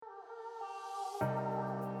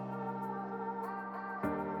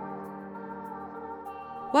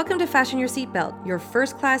Welcome to Fashion Your Seatbelt, your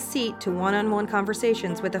first-class seat to one-on-one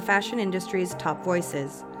conversations with the fashion industry's top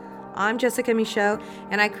voices. I'm Jessica Michaud,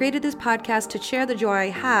 and I created this podcast to share the joy I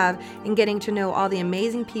have in getting to know all the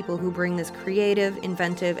amazing people who bring this creative,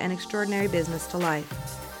 inventive, and extraordinary business to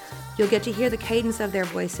life. You'll get to hear the cadence of their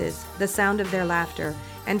voices, the sound of their laughter,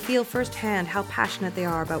 and feel firsthand how passionate they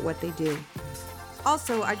are about what they do.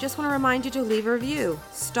 Also, I just want to remind you to leave a review.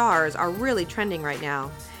 Stars are really trending right now,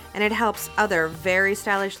 and it helps other very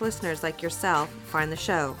stylish listeners like yourself find the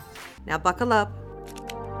show. Now buckle up,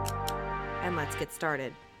 and let's get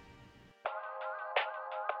started.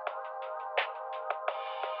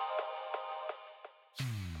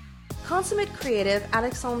 Consummate creative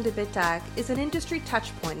Alexandre de Betac is an industry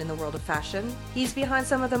touchpoint in the world of fashion. He's behind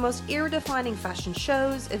some of the most era-defining fashion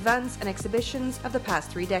shows, events, and exhibitions of the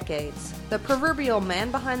past 3 decades. The proverbial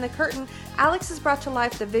man behind the curtain, Alex has brought to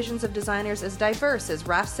life the visions of designers as diverse as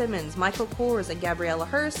Raf Simons, Michael Kors, and Gabriella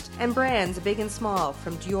Hearst, and brands big and small,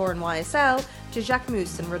 from Dior and YSL to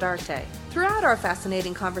Jacquemus and Rodarte. Throughout our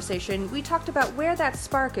fascinating conversation, we talked about where that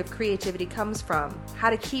spark of creativity comes from, how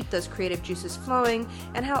to keep those creative juices flowing,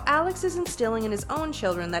 and how Alex is instilling in his own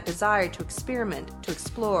children that desire to experiment, to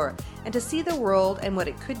explore, and to see the world and what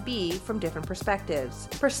it could be from different perspectives.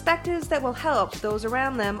 Perspectives that will help those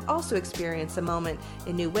around them also experience a moment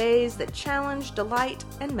in new ways that challenge, delight,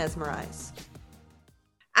 and mesmerize.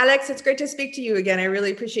 Alex, it's great to speak to you again. I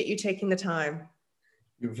really appreciate you taking the time.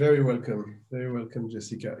 You're very welcome,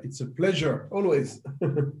 Jessica. It's a pleasure, always.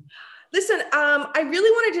 Listen, I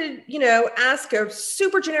really wanted to, ask a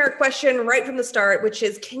super generic question right from the start, which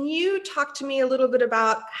is, can you talk to me a little bit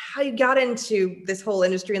about how you got into this whole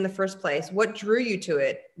industry in the first place? What drew you to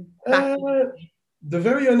it? The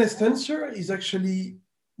very honest answer is actually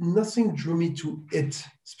nothing drew me to it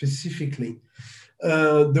specifically.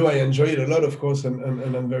 Though I enjoy it a lot, of course,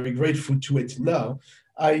 and I'm very grateful to it now.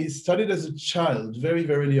 I started as a child very,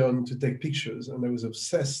 very early on to take pictures, and I was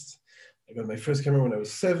obsessed. I got my first camera when I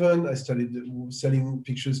was 7. I started selling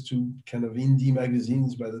pictures to kind of indie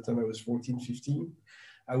magazines by the time I was 14, 15.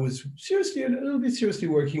 I was a little bit seriously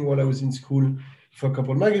working while I was in school for a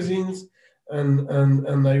couple of magazines,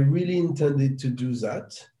 and I really intended to do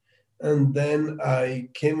that. And then I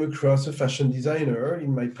came across a fashion designer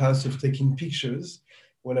in my path of taking pictures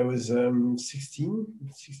when I was 16,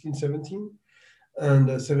 17.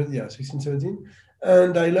 And 16, 17.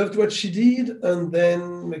 And I loved what she did. And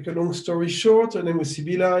then, make a long story short, her name was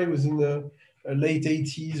Sibila. It was in the late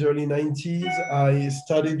 80s, early 90s. I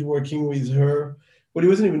started working with her. Well, it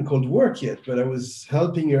wasn't even called work yet, but I was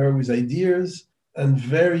helping her with ideas, and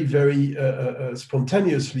very, very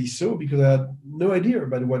spontaneously so, because I had no idea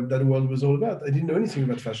about what that world was all about. I didn't know anything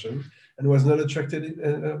about fashion and was not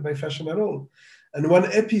attracted by fashion at all. And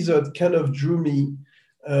one episode kind of drew me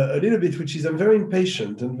a little bit, which is I'm very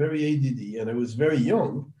impatient and very ADD, and I was very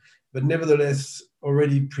young, but nevertheless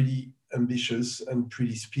already pretty ambitious and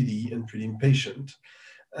pretty speedy and pretty impatient.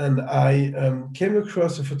 And I came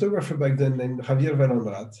across a photographer back then named Javier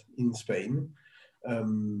Valandrat in Spain.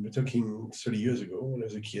 We're talking 30 years ago when I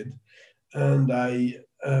was a kid. And I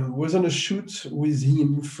was on a shoot with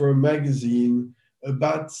him for a magazine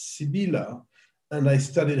about Sibila. And I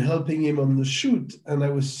started helping him on the shoot. And I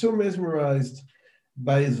was so mesmerized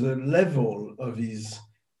by the level of his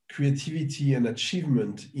creativity and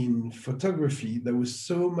achievement in photography that was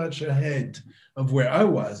so much ahead of where I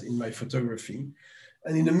was in my photography.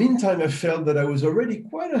 And in the meantime, I felt that I was already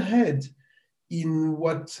quite ahead in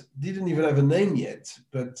what didn't even have a name yet,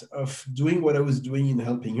 but of doing what I was doing in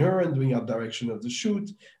helping her and doing art direction of the shoot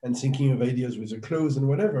and thinking of ideas with the clothes and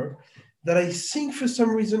whatever, that I think for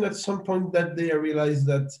some reason at some point that day I realized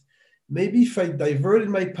that maybe if I diverted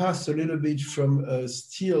my path a little bit from a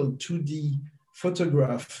still 2D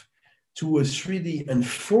photograph to a 3D and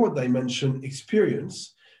 4-dimension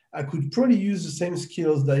experience, I could probably use the same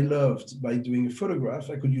skills that I loved by doing a photograph.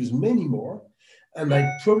 I could use many more, and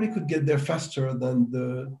I probably could get there faster than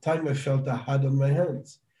the time I felt I had on my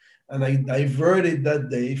hands. And I diverted that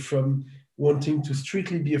day from wanting to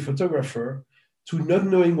strictly be a photographer to not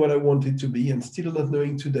knowing what I wanted to be, and still not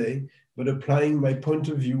knowing today, but applying my point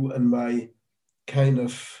of view and my kind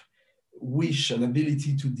of wish and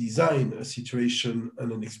ability to design a situation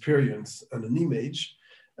and an experience and an image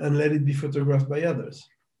and let it be photographed by others.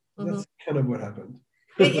 Mm-hmm. That's kind of what happened.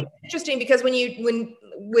 It's interesting because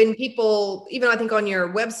when people, even I think on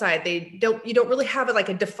your website, you don't really have it like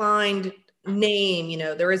a defined name,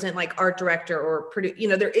 there isn't like art director or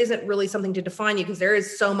there isn't really something to define you because there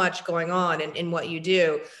is so much going on in what you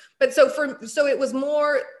do. But so it was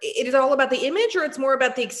more, it is all about the image, or it's more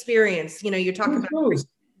about the experience? You're talking about.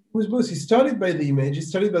 was both. It started by the image. It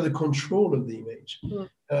started by the control of the image. Mm.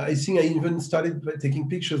 I think I even started by taking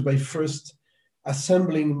pictures by first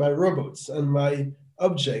assembling my robots and my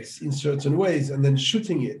objects in certain ways, and then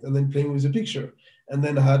shooting it, and then playing with the picture. And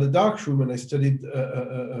then I had a dark room, and I studied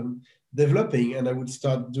developing, and I would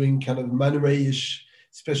start doing kind of Man Ray-ish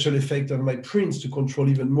special effect of my prints to control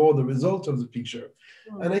even more the result of the picture.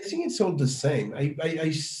 Mm. And I think it's all the same.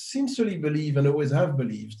 I sincerely believe, and always have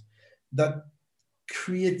believed, that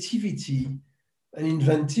creativity and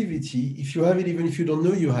inventivity, if you have it, even if you don't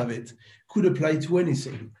know you have it, could apply to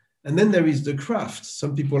anything. And then there is the craft.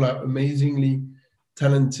 Some people are amazingly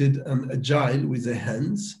talented and agile with their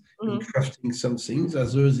hands in crafting some things,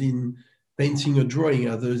 others in painting or drawing,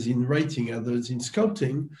 others in writing, others in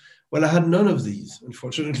sculpting. Well, I had none of these.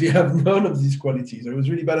 Unfortunately, I have none of these qualities. I was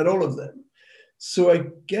really bad at all of them. So I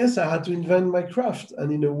guess I had to invent my craft.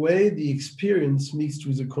 And in a way, the experience mixed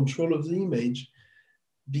with the control of the image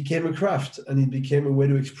became a craft, and it became a way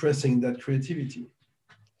of expressing that creativity.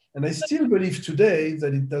 And I still believe today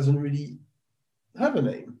that it doesn't really have a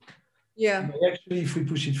name. Yeah. Actually, if we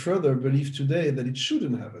push it further, believe today that it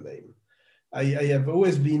shouldn't have a name. I have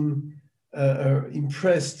always been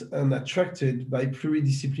impressed and attracted by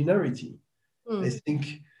pluridisciplinarity. I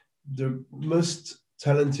think the most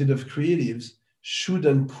talented of creatives should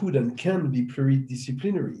and could and can be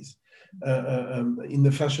pluridisciplinaries. In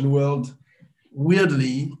the fashion world,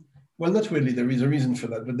 weirdly, well, not weirdly, there is a reason for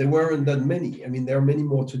that, but there weren't that many. I mean, there are many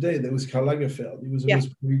more today. There was Karl Lagerfeld. He was the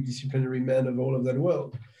most pluridisciplinary man of all of that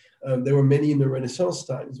world. There were many in the Renaissance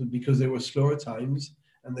times, but because they were slower times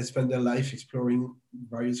and they spent their life exploring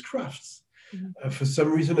various crafts. For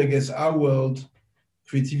some reason, I guess our world,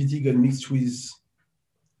 creativity got mixed with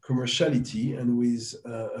commerciality and with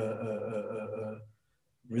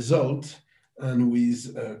result and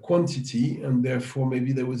with quantity, and therefore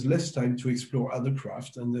maybe there was less time to explore other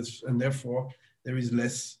crafts, and therefore there is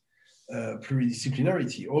less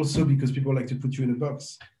pluridisciplinarity. Also because people like to put you in a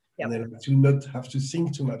box. And they like to not have to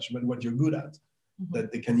think too much about what you're good at,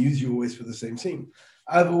 that they can use you always for the same thing.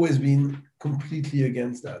 I've always been completely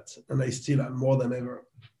against that, and I still am more than ever.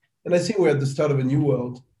 And I think we're at the start of a new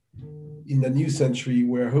world, in a new century,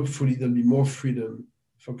 where hopefully there'll be more freedom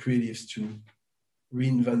for creatives to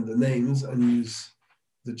reinvent the names and use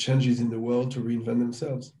the changes in the world to reinvent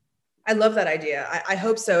themselves. I love that idea. I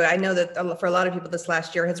hope so. I know that for a lot of people, this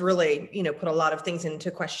last year has really, put a lot of things into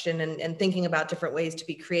question, and thinking about different ways to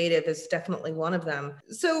be creative is definitely one of them.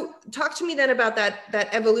 So talk to me then about that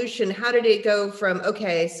evolution. How did it go from,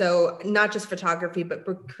 okay, so not just photography, but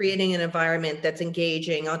creating an environment that's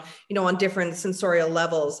engaging on different sensorial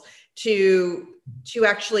levels to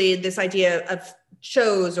actually this idea of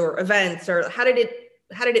shows or events, or how did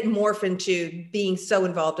it morph into being so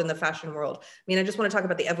involved in the fashion world? I mean, I just want to talk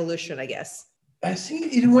about the evolution, I guess. I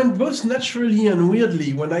think it went both naturally and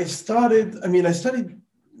weirdly. When I started,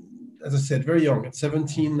 as I said, very young. At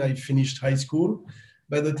 17, I finished high school.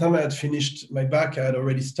 By the time I had finished my bac, I had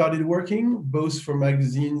already started working, both for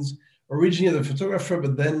magazines, originally as a photographer,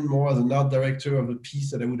 but then more as an art director of a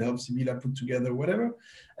piece that I would help Sibilla put together, whatever.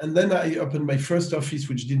 And then I opened my first office,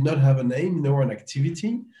 which did not have a name nor an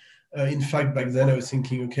activity. In fact, back then I was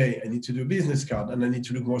thinking, okay, I need to do a business card and I need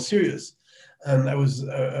to look more serious. And I was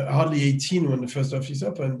hardly 18 when the first office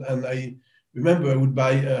opened. And I remember I would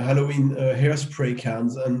buy Halloween hairspray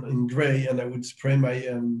cans in gray, and I would spray my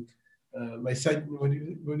my side,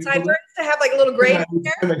 sideburns to have like a little gray.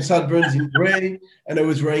 My sideburns in gray, and I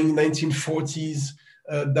was wearing 1940s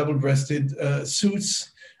double-breasted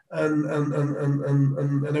suits, and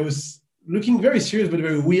I was looking very serious but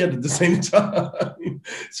very weird at the same time,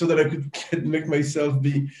 so that I could make myself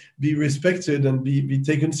be respected and be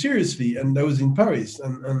taken seriously. And I was in Paris,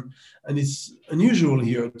 and it's unusual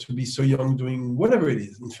here to be so young doing whatever it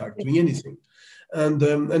is, in fact, doing anything.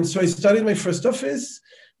 And so I started my first office.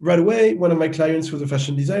 Right away, one of my clients was a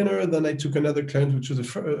fashion designer. Then I took another client, which was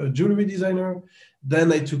a jewelry designer.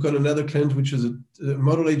 Then I took on another client, which was a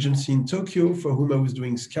model agency in Tokyo, for whom I was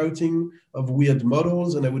doing scouting of weird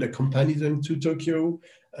models, and I would accompany them to Tokyo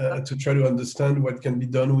to try to understand what can be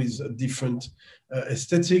done with a different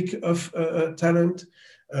aesthetic of talent.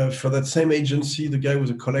 For that same agency, the guy was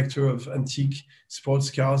a collector of antique sports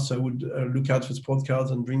cars, so I would look out for sports cars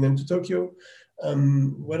and bring them to Tokyo.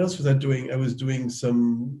 What else was I doing? I was doing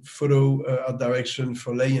some photo art direction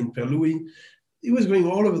for Lay and Perlouis. It was going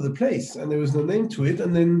all over the place, and there was no name to it.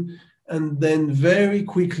 And then very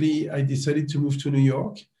quickly, I decided to move to New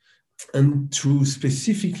York, and to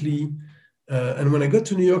specifically And when I got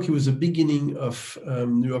to New York, it was the beginning of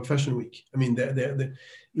New York Fashion Week. I mean, it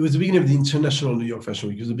was the beginning of the International New York Fashion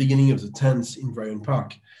Week. It was the beginning of the 10th in Bryant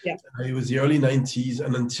Park. Yeah. It was the early 90s.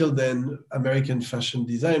 And until then, American fashion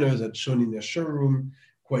designers had shown in their showroom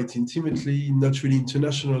quite intimately, not really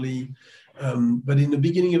internationally. But in the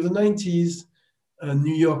beginning of the 90s,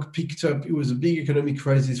 New York picked up. It was a big economic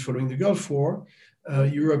crisis following the Gulf War.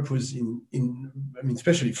 Europe was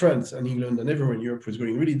especially France and England and everywhere in Europe was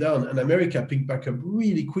going really down, and America picked back up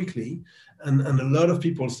really quickly, and a lot of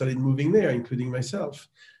people started moving there, including myself.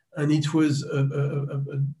 And it was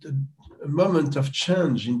a moment of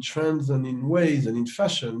change in trends and in ways and in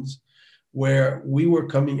fashions, where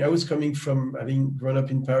I was coming from having grown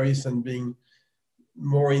up in Paris and being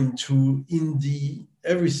more into indie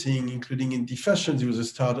everything, including indie fashions. It was the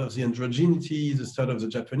start of the androgyny, the start of the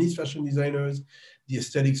Japanese fashion designers, the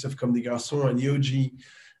aesthetics of Comme des Garçons and Yohji.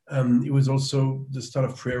 It was also the start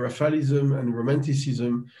of pre-Raphaelism and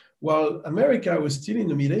Romanticism. While America was still in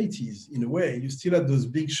the mid-80s, in a way, you still had those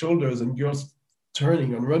big shoulders and girls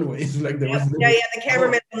turning on runways like there was. The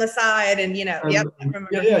cameraman on the side, and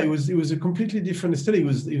it was a completely different aesthetic.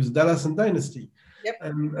 It was Dallas and Dynasty. Yep.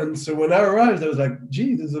 And so when I arrived, I was like,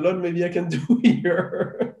 gee, there's a lot maybe I can do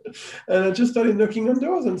here. And I just started knocking on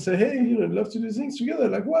doors and say, hey, I'd love to do things together.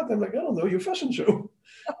 Like what? I'm like, I don't know, your fashion show.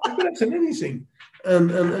 I could have said anything.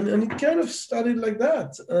 And it kind of started like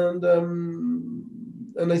that. And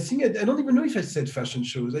I think, I don't even know if I said fashion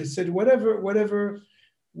shows. I said whatever,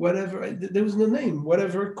 there was no name,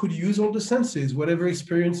 whatever could use all the senses, whatever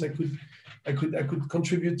experience I could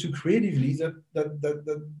contribute to creatively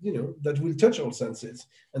that will touch all senses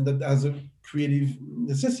and that has a creative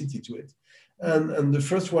necessity to it. And the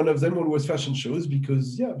first one of them was fashion shows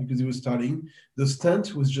because it was starting. The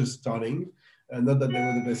stunt was just starting, and not that they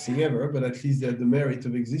were the best thing ever, but at least they had the merit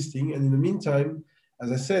of existing. And in the meantime,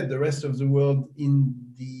 as I said, the rest of the world in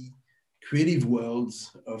the creative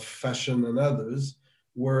worlds of fashion and others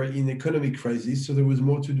were in economic crisis, so there was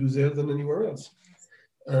more to do there than anywhere else.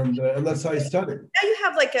 And that's how I started. Now you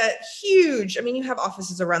have like a huge, you have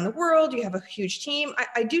offices around the world, you have a huge team.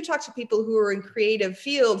 I do talk to people who are in creative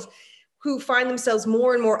fields who find themselves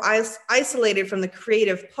more and more isolated from the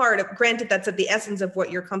creative part. Granted, that's at the essence of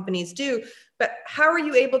what your companies do, but how are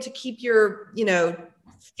you able to keep your,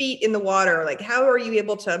 feet in the water? Like, how are you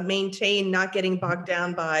able to maintain not getting bogged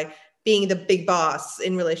down by being the big boss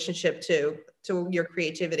in relationship to your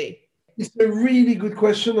creativity? It's a really good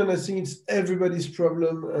question, and I think it's everybody's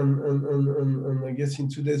problem. And I guess in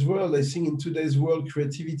today's world,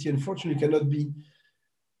 creativity, unfortunately, cannot be,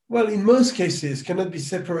 well, in most cases, cannot be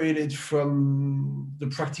separated from the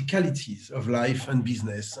practicalities of life and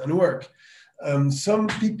business and work. Some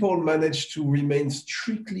people manage to remain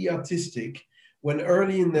strictly artistic when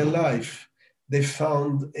early in their life they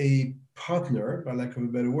found a partner, by lack of a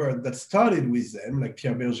better word, that started with them, like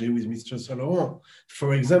Pierre Berger with Mr. Saint Laurent,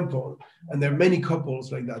 for example. And there are many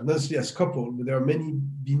couples like that, mostly as couples, but there are many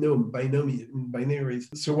binaries.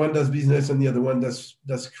 So one does business and the other one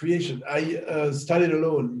does creation. I started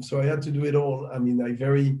alone, so I had to do it all. I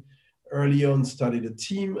very early on started a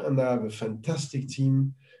team, and I have a fantastic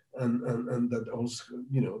team. And that also,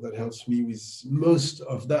 that helps me with most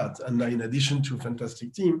of that. And in addition to a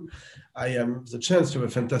fantastic team, I am the chance to have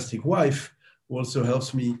a fantastic wife who also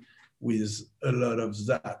helps me with a lot of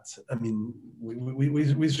that. We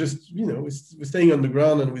just, we're staying on the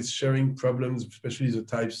ground and with sharing problems, especially the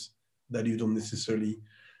types that you don't necessarily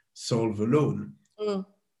solve alone.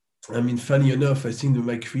 Funny enough, I think that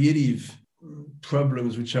my creative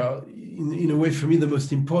problems, which are in a way for me the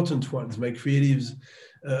most important ones, my creatives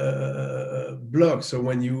block. So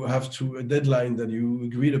when you have a deadline that you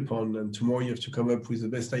agreed upon, and tomorrow you have to come up with the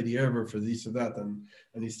best idea ever for this or that, and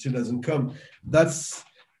it still doesn't come. That's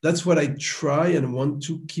what I try and want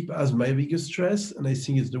to keep as my biggest stress, and I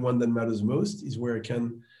think it's the one that matters most, is where I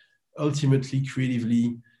can ultimately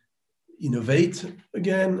creatively innovate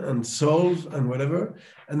again and solve and whatever.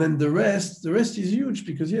 And then the rest is huge,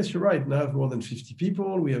 because yes, you're right. Now I have more than 50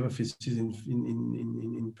 people. We have offices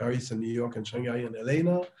in Paris and New York and Shanghai and LA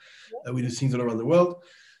now. We do things all around the world.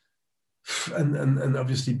 And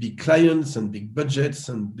obviously big clients and big budgets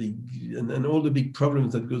and all the big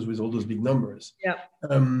problems that goes with all those big numbers. Yeah.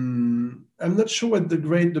 I'm not sure what the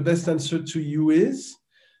best answer to you is.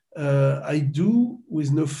 I do,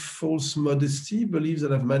 with no false modesty, believe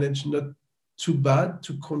that I've managed not too bad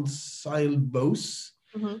to reconcile both.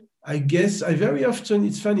 Mm-hmm. I guess I very often,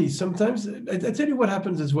 it's funny, sometimes, I tell you what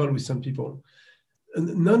happens as well with some people.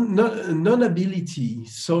 Non-ability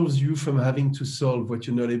solves you from having to solve what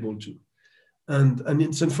you're not able to. And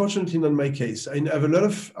it's unfortunately not my case. I have a lot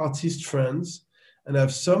of artist friends, And I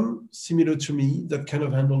have some similar to me that kind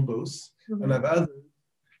of handle both. And I have others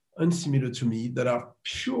unsimilar to me that are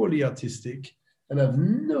purely artistic and have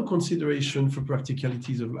no consideration for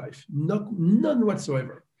practicalities of life, none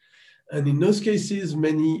whatsoever. And in those cases,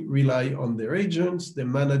 many rely on their agents, their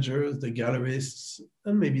managers, their gallerists,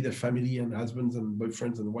 and maybe their family and husbands and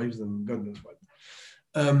boyfriends and wives and God knows what.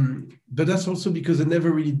 But that's also because they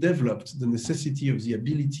never really developed the necessity of the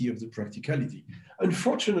ability of the practicality.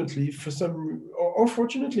 Unfortunately, or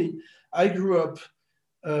fortunately, I grew up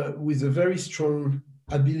with a very strong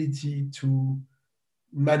ability to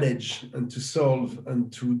manage and to solve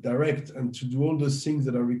and to direct and to do all those things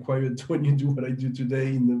that are required when you do what I do today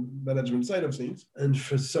in the management side of things. And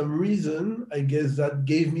for some reason, I guess that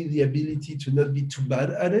gave me the ability to not be too bad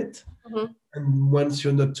at it. And once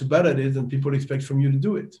you're not too bad at it, then people expect from you to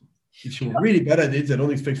do it. If you're really bad at it, they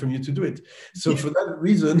don't expect from you to do it. So for that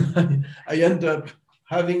reason, I end up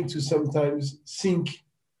having to sometimes think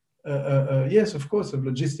yes, of course, of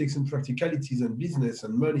logistics and practicalities and business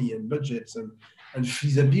and money and budgets and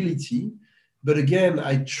feasibility. But again,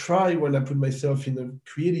 I try when I put myself in a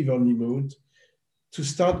creative only mode to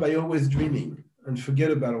start by always dreaming and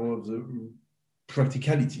forget about all of the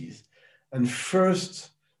practicalities. And first,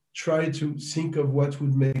 try to think of what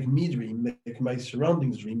would make me dream, make my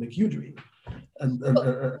surroundings dream, make you dream. And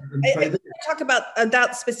try that. Talk about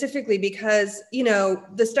that specifically because, you know,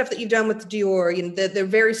 the stuff that you've done with Dior, you know, the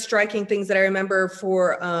very striking things that I remember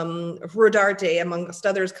for Rodarte, amongst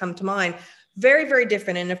others, come to mind. Very, very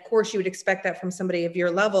different. And of course, you would expect that from somebody of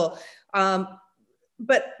your level.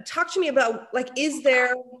 But talk to me about, like, is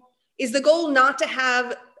the goal not to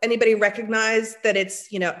have anybody recognize that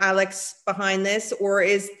it's, you know, Alex behind this, or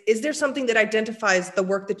is there something that identifies the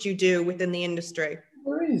work that you do within the industry?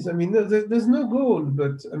 There is. I mean, there's no goal,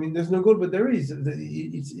 but there is.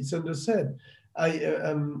 It's undersaid.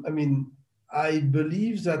 I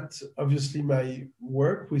believe that obviously my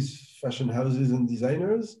work with fashion houses and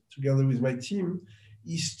designers, together with my team,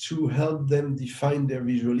 is to help them define their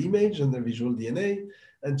visual image and their visual DNA,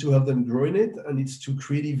 and to help them grow in it. And it's to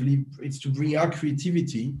bring our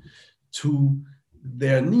creativity to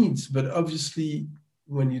their needs. But obviously,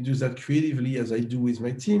 when you do that creatively, as I do with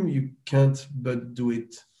my team, you can't but do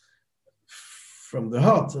it from the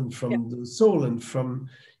heart and from the soul and from,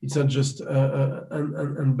 it's not just,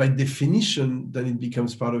 and by definition, then it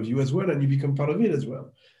becomes part of you as well, and you become part of it as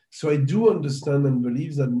well. So I do understand and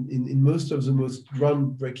believe that in most of the most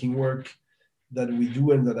groundbreaking work that we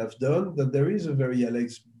do and that I've done, that there is a very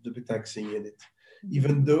Alex de Betague thing in it,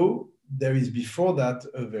 even though there is before that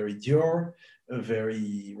a very Dior, a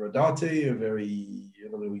very Rodarte, a very, I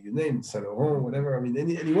don't know who you name, Saint Laurent, whatever. I mean,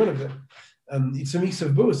 any one of them. It's a mix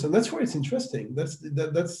of both, and that's why it's interesting.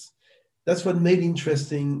 That's what made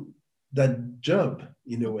interesting that job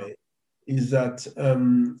in a way, is that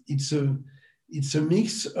it's a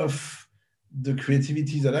mix of the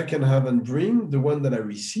creativity that I can have and bring, the one that I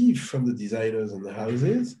receive from the designers and the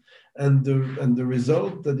houses, and the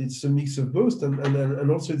result that it's a mix of both, and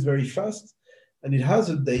also it's very fast. And it has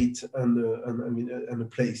a date and a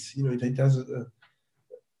place. You know,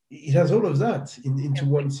 it has all of that into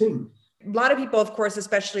one thing. A lot of people, of course,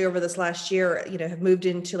 especially over this last year, you know, have moved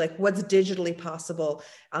into like what's digitally possible.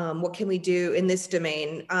 What can we do in this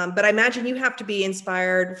domain? But I imagine you have to be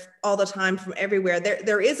inspired all the time from everywhere.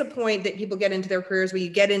 There is a point that people get into their careers where you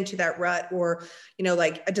get into that rut, or, you know,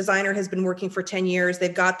 like a designer has been working for 10 years.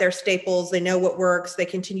 They've got their staples. They know what works. They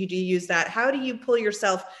continue to use that. How do you pull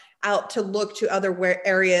yourself out to look to other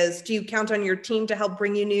areas? Do you count on your team to help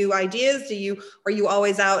bring you new ideas? Are you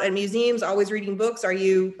always out at museums, always reading books?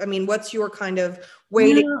 What's your kind of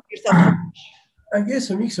way to keep yourself? I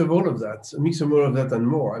guess a mix of all of that and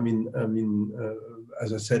more.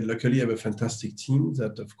 As I said, luckily I have a fantastic team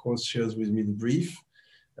that of course shares with me the brief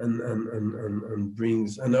and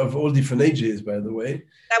brings, and of all different ages, by the way.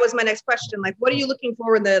 That was my next question. Like, what are you looking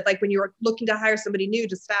for when you were looking to hire somebody new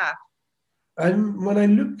to staff? When I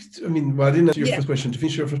looked, I didn't answer your first question. To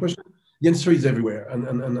finish your first question, the answer is everywhere.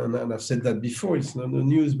 And I've said that before, it's not the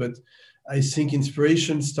news, but I think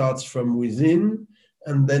inspiration starts from within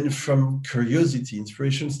and then from curiosity.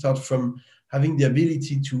 Inspiration starts from having the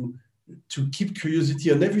ability to keep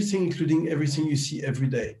curiosity on everything, including everything you see every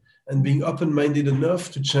day, and being open-minded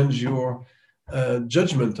enough to change your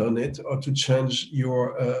judgment on it, or to change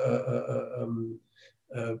your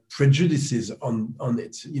prejudices on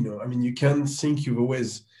it. You know, you can think you've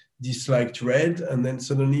always disliked red and then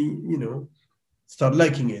suddenly, you know, start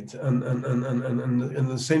liking it, and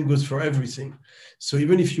the same goes for everything. So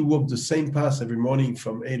even if you walk the same path every morning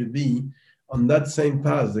from A to B on that same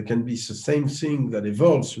path, there can be the same thing that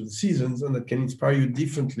evolves through the seasons and that can inspire you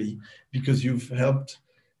differently because you've helped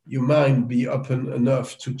your mind be open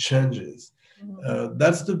enough to changes.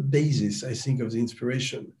 That's the basis, I think, of the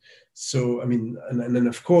inspiration. So, I mean, and then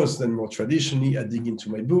of course, then more traditionally, I dig into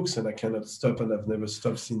my books and I cannot stop, and I've never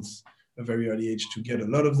stopped since a very early age to get a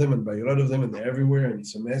lot of them and buy a lot of them, and they're everywhere, and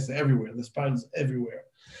it's a mess. They're everywhere. The spines everywhere.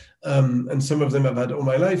 And some of them I've had all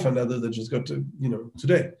my life, and others that just got to,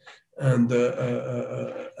 today. And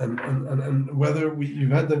whether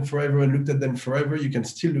you've had them forever and looked at them forever, you can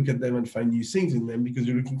still look at them and find new things in them because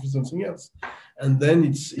you're looking for something else. And then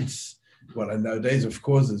it's well, and nowadays, of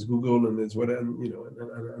course, there's Google and there's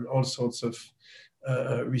and all sorts of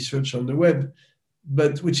research on the web,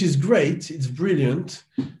 but which is great. It's brilliant,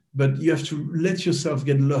 but you have to let yourself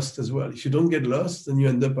get lost as well. If you don't get lost, then you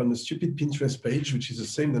end up on a stupid Pinterest page, which is the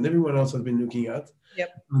same that everyone else has been looking at. Yep.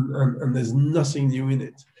 And there's nothing new in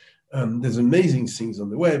it. There's amazing things on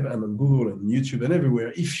the web and on Google and YouTube and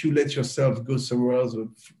everywhere. If you let yourself go somewhere else,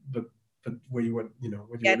 but where you want, down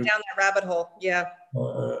that rabbit hole. Yeah.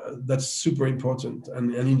 That's super important.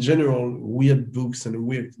 And in general, weird books and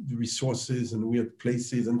weird resources and weird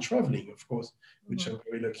places and traveling, of course, which I'm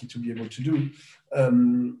very lucky to be able to do,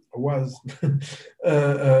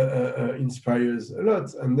 inspires a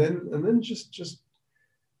lot. And then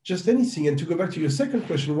just anything. And to go back to your second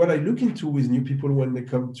question, what I look into with new people when they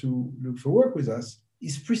come to look for work with us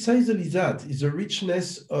is precisely that, is the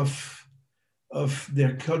richness of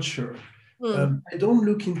their culture. I don't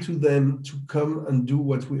look into them to come and do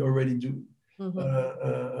what we already do.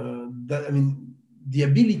 The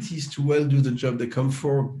abilities to well do the job they come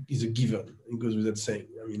for is a given. It goes without saying.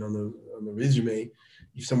 I mean, on a resume,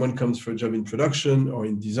 if someone comes for a job in production or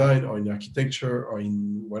in design or in architecture or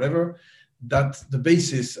in whatever, that the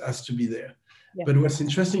basis has to be there. Yeah. But what's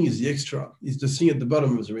interesting is the extra, is the thing at the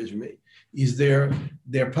bottom of the resume, is their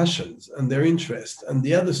passions and their interests and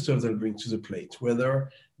the other stuff they'll bring to the plate, whether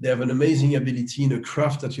they have an amazing ability in a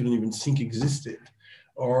craft that you don't even think existed,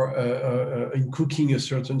 or in cooking a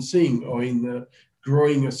certain thing, or in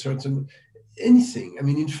growing a certain anything. I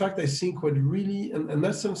mean, in fact, I think what really, and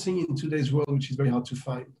that's something in today's world which is very hard to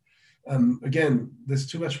find. Again, there's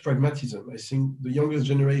too much pragmatism. I think the youngest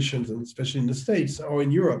generations, and especially in the States or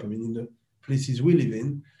in Europe, I mean, in the places we live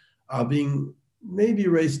in, are being maybe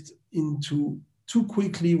raised into too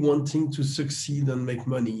quickly wanting to succeed and make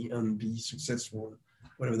money and be successful,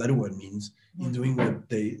 whatever that word means, in doing what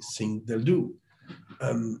they think they'll do.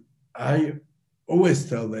 I always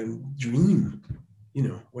tell them, dream.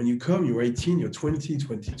 When you come, you're 18, you're 20,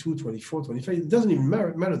 22, 24, 25. It doesn't even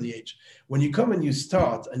matter the age. When you come and you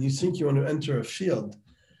start and you think you want to enter a field,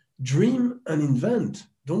 dream and invent.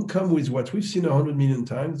 Don't come with what we've seen 100 million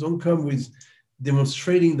times. Don't come with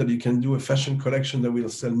demonstrating that you can do a fashion collection that will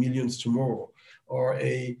sell millions tomorrow, or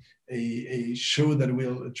a show that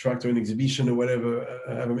will attract, or an exhibition or whatever,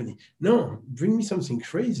 however many. No, bring me something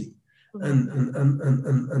crazy,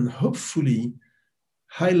 and hopefully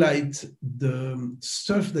highlight the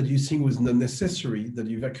stuff that you think was not necessary, that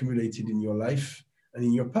you've accumulated in your life and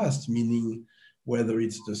in your past, meaning whether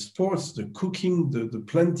it's the sports, the cooking, the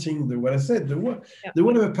planting, the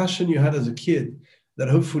whatever passion you had as a kid, that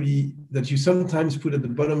hopefully that you sometimes put at the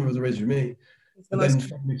bottom of the resume, and then in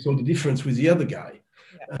fact makes all the difference with the other guy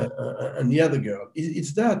and the other girl.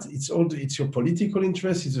 It's your political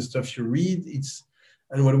interest, it's the stuff you read,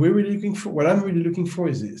 and what I'm really looking for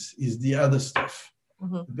is the other stuff.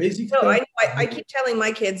 The basic stuff. I keep telling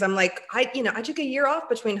my kids, I'm like, I took a year off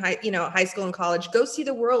between high school and college. Go see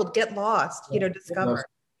the world, get lost, discover.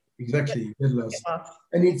 Exactly, get lost.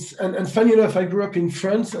 And it's and funny enough, I grew up in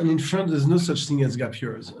France, and in France there's no such thing as gap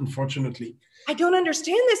years, unfortunately. I don't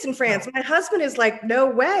understand this in France. My husband is like, no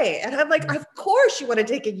way. And I'm like, of course you want to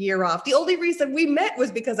take a year off. The only reason we met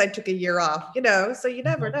was because I took a year off, so you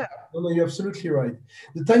never know. No, you're absolutely right.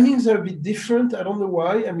 The timings are a bit different. I don't know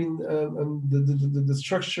why. I mean, the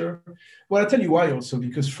structure. Well, I'll tell you why also,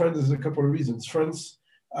 because France has a couple of reasons. France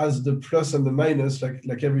has the plus and the minus,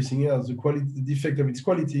 like everything else, the defect of its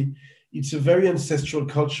quality. It's a very ancestral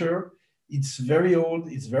culture. It's very old.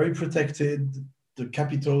 It's very protected. The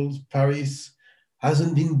capital, Paris,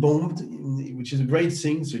 hasn't been bombed, which is a great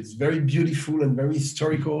thing. So it's very beautiful and very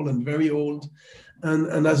historical and very old.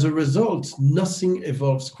 And as a result, nothing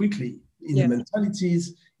evolves quickly in the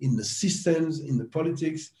mentalities, in the systems, in the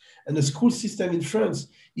politics. And the school system in France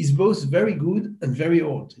is both very good and very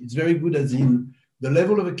old. It's very good as in the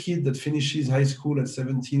level of a kid that finishes high school at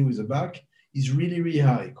 17 with a bac is really, really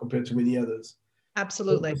high compared to many others.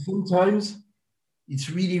 Absolutely. But sometimes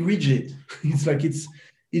it's really rigid. It's like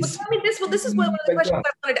It's this is one of the questions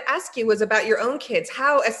I wanted to ask you was about your own kids.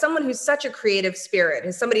 How, as someone who's such a creative spirit,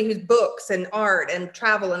 as somebody who's books and art and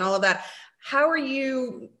travel and all of that, how are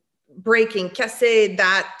you casser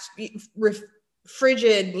that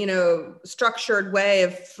frigid, structured way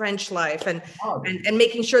of French life and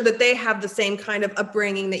making sure that they have the same kind of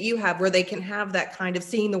upbringing that you have, where they can have that kind of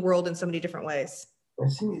seeing the world in so many different ways? I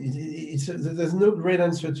think there's no great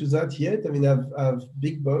answer to that yet. I mean, I have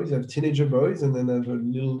big boys, I have teenager boys, and then I have a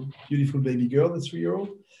little beautiful baby girl, that's 3-year-old.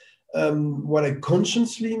 What I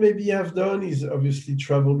consciously maybe have done is obviously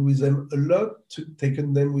traveled with them a lot,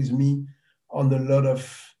 taken them with me on a lot of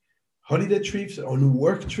holiday trips, on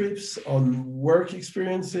work trips, on work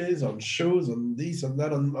experiences, on shows, on this and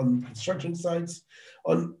that, on construction sites,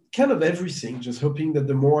 on kind of everything, just hoping that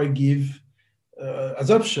the more I give as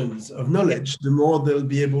options of knowledge, the more they'll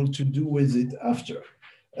be able to do with it after.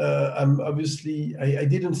 I'm obviously, I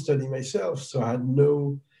didn't study myself, so I had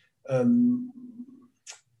no, and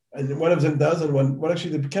one of them does, and one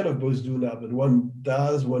actually they kind of both do now, but one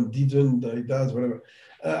does, one didn't, it does, whatever.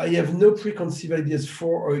 I have no preconceived ideas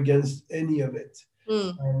for or against any of it.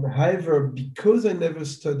 However, because I never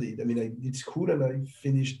studied, I mean, I did school and I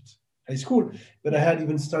finished high school, but I had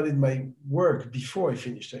even started my work before I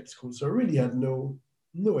finished high school. So I really had no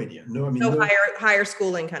idea. No higher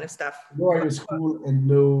schooling kind of stuff. No higher school and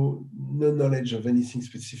no knowledge of anything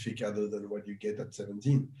specific other than what you get at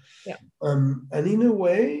 17. Yeah. And in a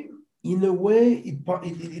way,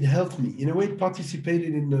 it helped me. In a way, it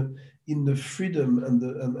participated in the freedom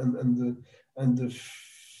and the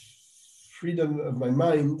freedom of my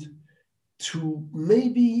mind to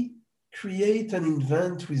maybe create and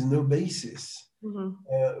invent with no basis.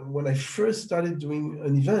 When I first started doing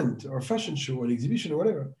an event or a fashion show or an exhibition or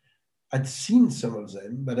whatever, I'd seen some of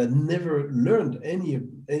them, but I'd never learned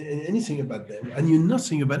anything about them. I knew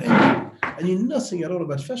nothing about anything. I knew nothing at all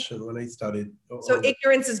about fashion when I started. So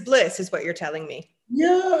ignorance is bliss, is what you're telling me.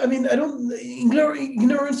 Yeah, I mean,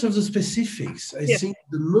 ignorance of the specifics. I think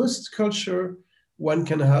the most culture one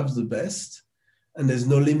can have, the best, and there's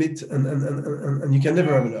no limit, and you can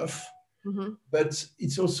never have enough. But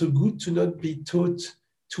it's also good to not be taught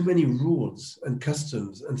too many rules and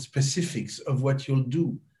customs and specifics of what you'll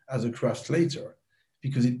do as a craft later,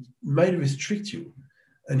 because it might restrict you.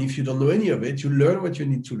 And if you don't know any of it, you learn what you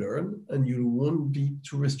need to learn, and you won't be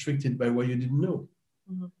too restricted by what you didn't know.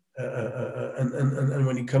 And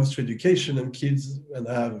when it comes to education and kids, and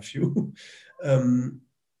I have a few,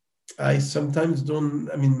 I sometimes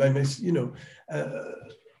don't. I mean,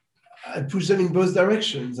 I push them in both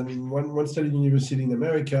directions. I mean, one studied university in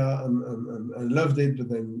America and loved it, but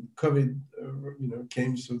then COVID,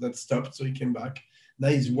 came, so that stopped. So he came back. Now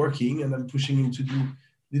he's working, and I'm pushing him to do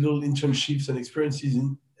little internships and experiences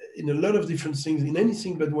in a lot of different things, in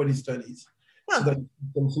anything but what he studies. So that's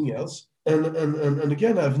something else. And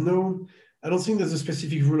again, I don't think there's a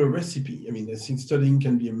specific rule or recipe. I mean, I think studying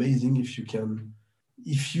can be amazing if you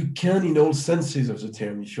can in all senses of the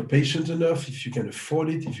term, if you're patient enough, if you can afford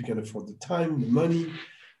it, if you can afford the time, the money,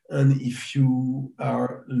 and if you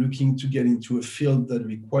are looking to get into a field that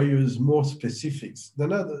requires more specifics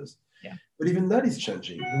than others. Yeah. But even that is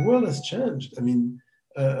changing. The world has changed. I mean,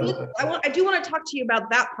 I do want to talk to you about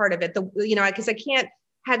that part of it, because I can't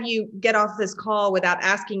have you get off this call without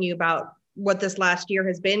asking you about what this last year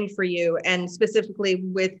has been for you, and specifically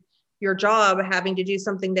with your job having to do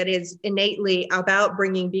something that is innately about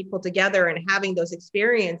bringing people together and having those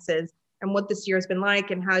experiences, and what this year has been like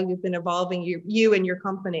and how you've been evolving you and your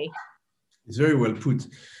company. It's very well put.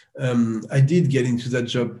 I did get into that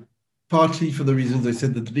job partly for the reasons I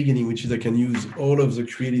said at the beginning, which is I can use all of the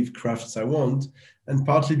creative crafts I want, and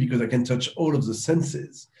partly because I can touch all of the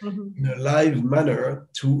senses in a live manner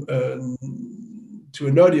to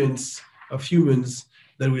an audience of humans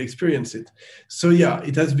that will experience it. So yeah,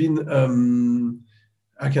 it has been,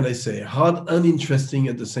 how can I say, hard and interesting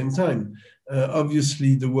at the same time.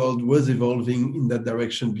 Obviously, the world was evolving in that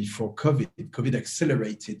direction before COVID. COVID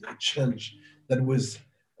accelerated a change that was,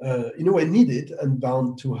 needed and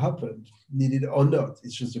bound to happen, needed or not.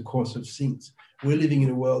 It's just the course of things. We're living in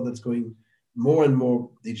a world that's going more and more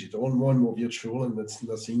digital, more and more virtual, and that's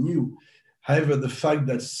nothing new. However, the fact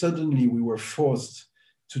that suddenly we were forced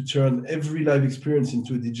to turn every live experience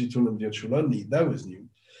into a digital and virtual only, that was new.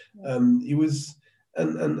 It was,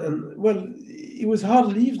 it was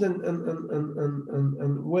hard-lived and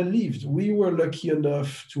well-lived. We were lucky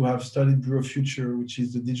enough to have started Bureau Future, which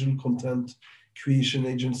is the digital content creation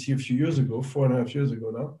agency a few years ago, 4.5 years ago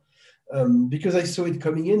now, because I saw it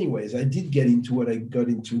coming anyways. I did get into what I got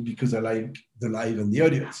into because I like the live and the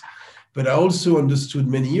audience. But I also understood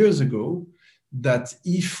many years ago that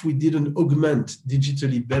if we didn't augment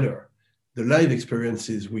digitally better the live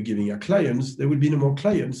experiences we're giving our clients, there would be no more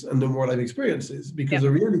clients and no more live experiences, because the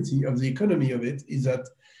reality of the economy of it is that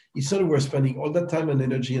it's not worth spending all that time and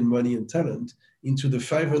energy and money and talent into the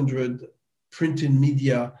 500 printed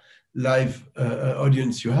media live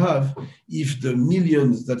audience you have if the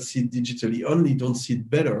millions that see it digitally only don't see it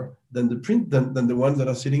better than the ones that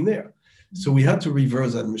are sitting there. So we had to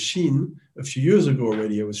reverse that machine a few years ago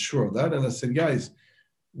already. I was sure of that. And I said, guys,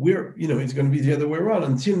 it's going to be the other way around.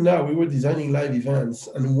 Until now, we were designing live events,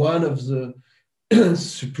 and one of the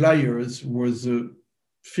suppliers was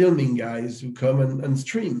filming guys who come and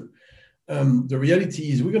stream. The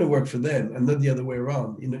reality is we're going to work for them and not the other way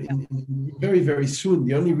around. In very, very soon,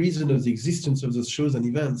 the only reason of the existence of those shows and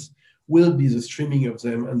events will be the streaming of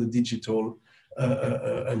them and the digital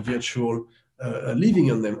and virtual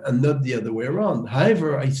living on them, and not the other way around.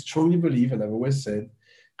 However, I strongly believe, and I've always said,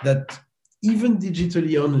 that even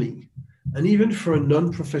digitally only, and even for a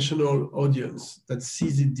non-professional audience that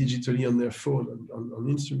sees it digitally on their phone, on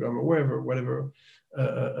Instagram or whatever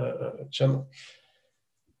channel,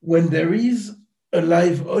 when there is a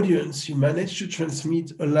live audience, you manage to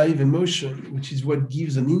transmit a live emotion, which is what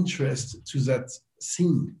gives an interest to that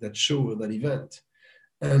scene, that show, or that event.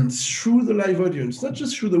 And through the live audience, not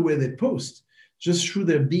just through the way they post, just through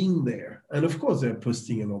their being there, and of course they're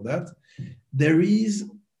posting and all that, there is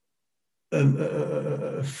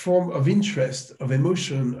a form of interest, of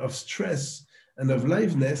emotion, of stress, and of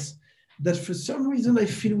liveness that for some reason I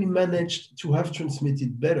feel we managed to have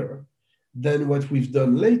transmitted better than what we've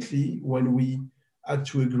done lately, when we had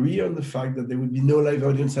to agree on the fact that there would be no live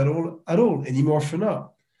audience at all anymore for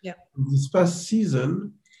now. Yeah. This past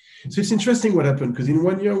season, so it's interesting what happened, because in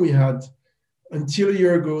 1 year we had, until a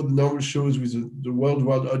year ago, the normal shows with the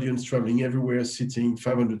worldwide audience traveling everywhere, sitting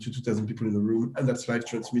 500 to 2,000 people in the room, and that's live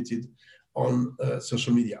transmitted on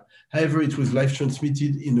social media. However, it was live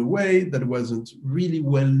transmitted in a way that wasn't really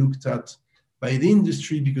well looked at by the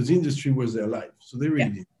industry, because the industry was there live. So they really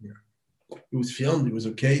didn't care. It was filmed, it was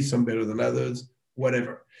okay, some better than others,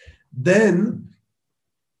 whatever. Then,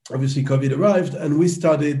 obviously, COVID arrived, and we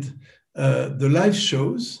started the live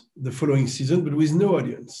shows the following season, but with no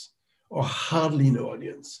audience, or hardly no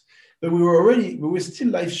audience. But we were still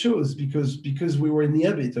live shows because we were in the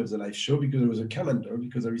habit of the live show, because there was a calendar,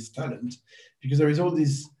 because there is talent, because there is all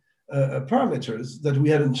these parameters that we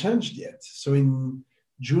hadn't changed yet. So in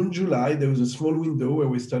June, July, there was a small window where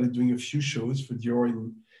we started doing a few shows for Dior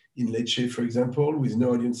in Lecce, for example, with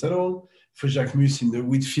no audience at all, for Jacquemus in the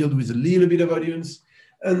Whitfield with a little bit of audience.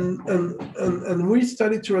 And we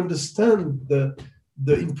started to understand the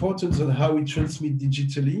importance of how we transmit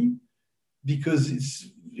digitally, because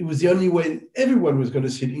it was the only way everyone was going to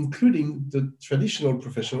see it, including the traditional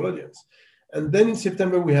professional audience. And then in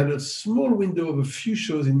September, we had a small window of a few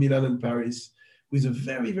shows in Milan and Paris with a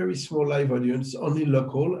very, very small live audience, only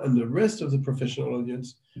local, and the rest of the professional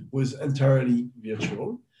audience was entirely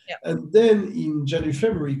virtual. Yeah. And then in January,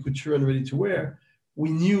 February, couture and ready to wear, we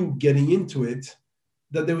knew getting into it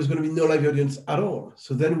that there was going to be no live audience at all.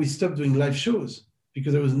 So then we stopped doing live shows,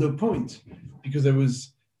 because there was no point, because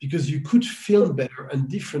you could film better and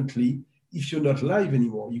differently if you're not live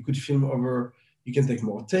anymore. You could film over, you can take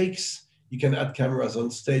more takes, you can add cameras on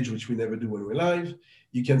stage, which we never do when we're live.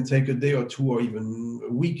 You can take a day or two or even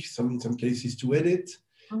a week, in some cases, to edit.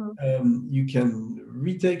 Mm-hmm. You can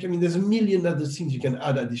retake. I mean, there's a million other things. You can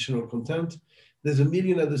add additional content. There's a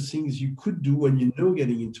million other things you could do when you know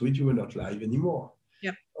getting into it, you were not live anymore.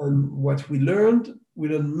 Yep. And what we learned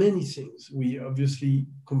many things. We obviously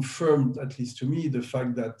confirmed, at least to me, the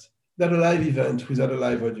fact that a live event without a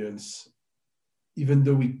live audience, even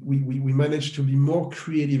though we managed to be more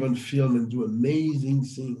creative on film and do amazing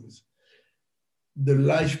things, the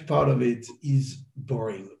live part of it is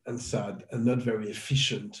boring and sad and not very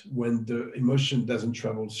efficient when the emotion doesn't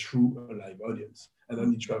travel through a live audience and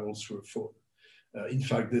only travels through a phone. In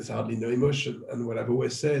fact, there's hardly no emotion. And what I've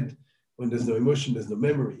always said, when there's no emotion, there's no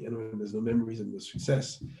memory. And when there's no memory, there's no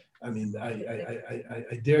success. I mean,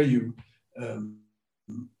 I dare you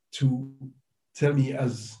to tell me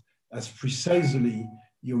as precisely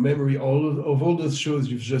your memory of all those shows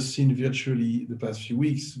you've just seen virtually the past few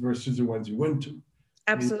weeks versus the ones you went to.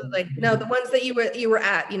 Absolutely. No, the ones that you were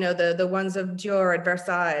at, the ones of Dior at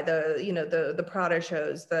Versailles, the Prada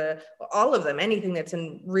shows, all of them, anything that's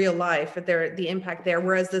in real life, but the impact there.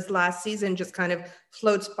 Whereas this last season just kind of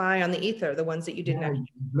floats by on the ether, the ones that you didn't actually.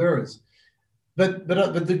 Blurs. But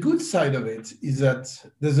the good side of it is that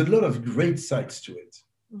there's a lot of great sides to it.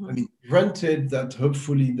 Mm-hmm. I mean, granted that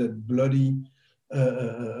hopefully that bloody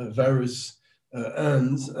virus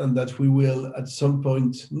and that we will at some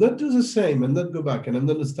point not do the same and not go back. And I'm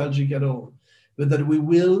not nostalgic at all, but that we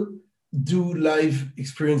will do live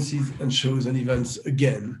experiences and shows and events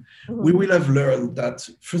again. Mm-hmm. We will have learned that,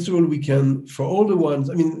 first of all, we can, for all the ones,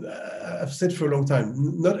 I mean, I've said for a long time,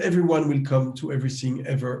 not everyone will come to everything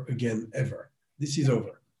ever again, ever. This is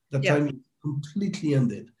over. That time is completely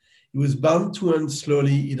ended. It was bound to end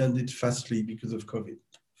slowly. It ended fastly because of COVID.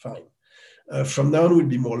 Fine. From now on, we'll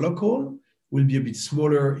be more local. We'll be a bit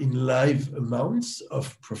smaller in live amounts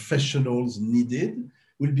of professionals needed.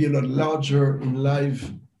 We'll be a lot larger in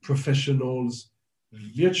live professionals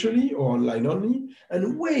virtually or online only,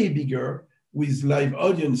 and way bigger with live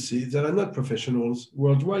audiences that are not professionals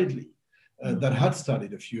worldwide. That had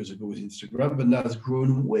started a few years ago with Instagram, but now has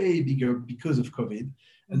grown way bigger because of COVID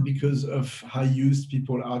and because of how used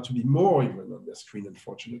people are to be more even on their screen,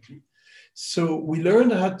 unfortunately. So we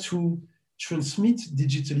learned how to transmit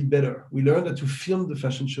digitally better. We learned how to film the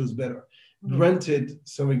fashion shows better. Granted,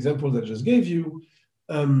 some examples I just gave you,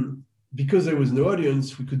 because there was no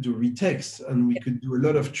audience, we could do retakes and we could do a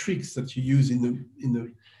lot of tricks that you use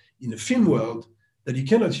in the film world that you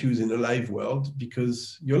cannot use in a live world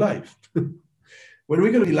because you're live. When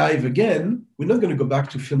we're going to be live again, we're not going to go back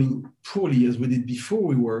to filming poorly as we did before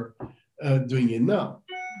we were doing it now.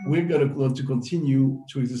 We're going to want to continue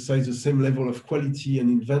to exercise the same level of quality and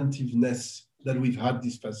inventiveness that we've had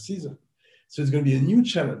this past season. So it's going to be a new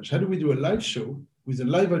challenge. How do we do a live show with a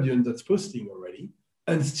live audience that's posting already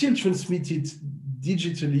and still transmit it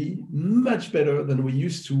digitally much better than we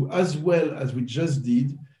used to, as well as we just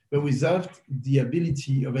did, but without the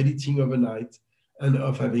ability of editing overnight and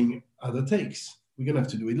of having other takes? We're going to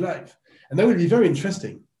have to do it live. And that will be very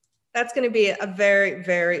interesting. That's going to be a very,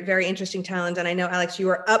 very, very interesting challenge. And I know, Alex, you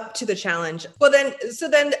are up to the challenge. Well, then,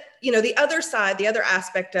 the other side, the other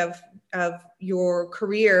aspect of your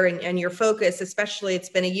career and your focus, especially, it's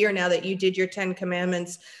been a year now that you did your 10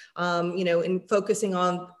 commandments, in focusing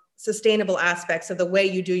on sustainable aspects of the way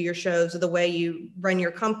you do your shows, or the way you run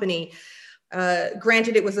your company.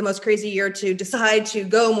 Granted, it was the most crazy year to decide to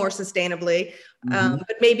go more sustainably,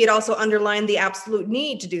 but maybe it also underlined the absolute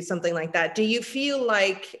need to do something like that. Do you feel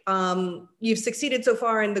like you've succeeded so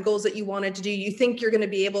far in the goals that you wanted to do? You think you're going to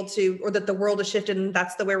be able to, or that the world has shifted and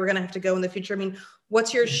that's the way we're going to have to go in the future? I mean,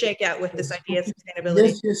 what's your shakeout with this idea of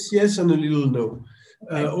sustainability? Yes, and a little no.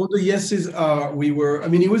 Okay. All the yeses are,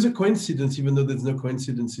 it was a coincidence, even though there's no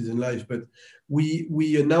coincidences in life, but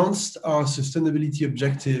we announced our sustainability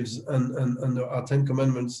objectives and our 10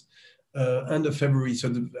 commandments end of February,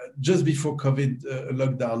 so just before COVID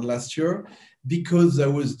lockdown last year, because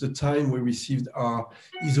that was the time we received our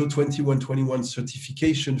ISO 21121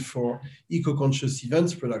 certification for eco-conscious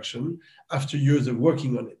events production after years of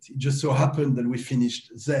working on it. It just so happened that we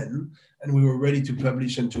finished then, and we were ready to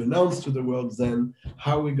publish and to announce to the world then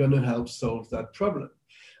how we're going to help solve that problem.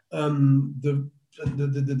 The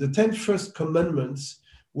 10 first commandments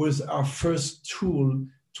was our first tool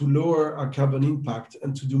to lower our carbon impact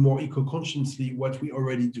and to do more eco-consciously what we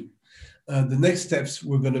already do. The next steps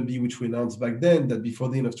were going to be, which we announced back then, that before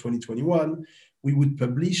the end of 2021, we would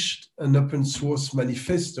publish an open source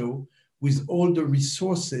manifesto with all the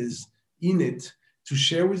resources in it to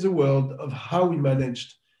share with the world of how we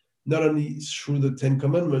managed, not only through the 10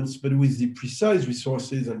 commandments, but with the precise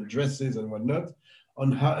resources and addresses and whatnot,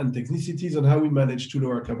 on how, and technicities on how we managed to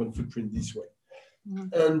lower our carbon footprint this way.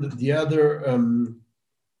 And the other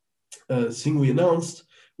thing we announced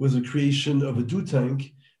was the creation of a do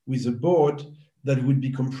tank with a board that would be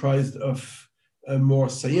comprised of more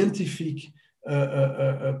scientific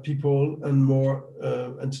people and more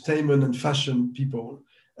entertainment and fashion people.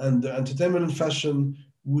 And entertainment and fashion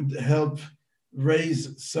would help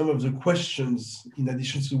raise some of the questions in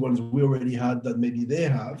addition to the ones we already had that maybe they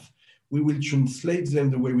have. We will translate them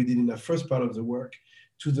the way we did in the first part of the work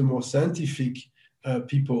to the more scientific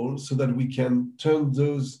people, so that we can turn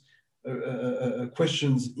those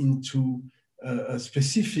questions into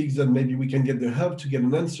specifics that maybe we can get the help to get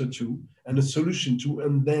an answer to and a solution to,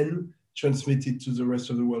 and then transmit it to the rest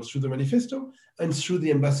of the world through the manifesto and through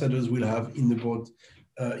the ambassadors we'll have in the board,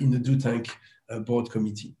 in the Do Tank board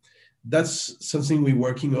committee. That's something we're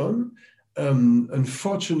working on.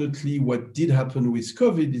 Unfortunately, what did happen with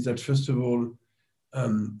COVID is that, first of all,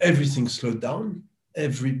 everything slowed down.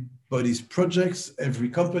 Everybody's projects, every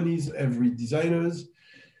companies, every designers.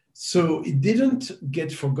 So it didn't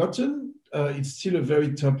get forgotten. It's still a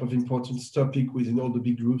very top of importance topic within all the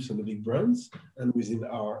big groups and the big brands and within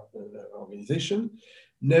our organization.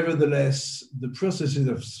 Nevertheless, the processes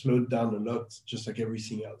have slowed down a lot, just like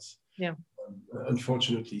everything else. Yeah.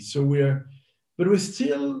 Unfortunately. So but we're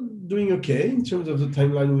still doing okay in terms of the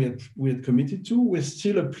timeline we had committed to. We're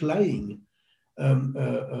still applying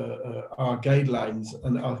our guidelines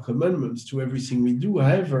and our commandments to everything we do.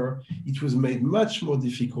 However, it was made much more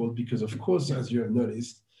difficult because, of course, as you have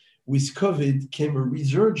noticed, with COVID came a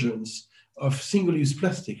resurgence of single-use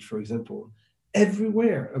plastic, for example,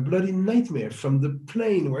 everywhere, a bloody nightmare, from the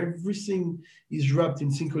plane where everything is wrapped in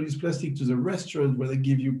single-use plastic to the restaurant where they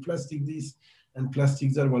give you plastic this and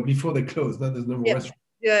plastic that. Well, before they close, now there's no more restaurant.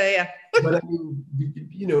 Yeah. But I mean,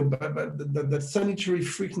 you know, but that sanitary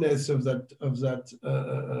freakness of that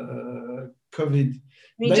COVID.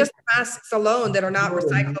 I mean, just masks alone that are not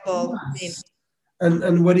recyclable.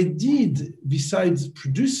 And what it did, besides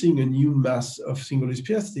producing a new mass of single-use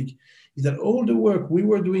plastic, is that all the work we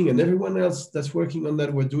were doing and everyone else that's working on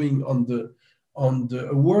that were doing on the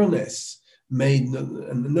awareness made,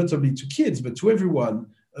 and not only to kids, but to everyone,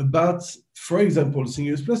 about, for example,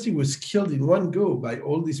 single-use plastic was killed in one go by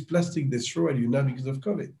all this plastic they throw at you now because of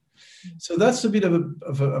COVID. So that's a bit of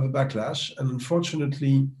a backlash. And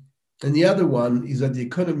unfortunately, and the other one is that the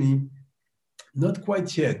economy, not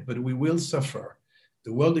quite yet, but we will suffer.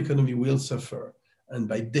 The world economy will suffer. And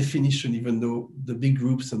by definition, even though the big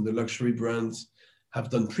groups and the luxury brands have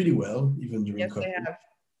done pretty well, even during COVID, they have.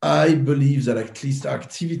 I believe that at least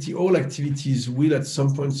all activities will at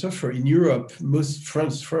some point suffer. In Europe,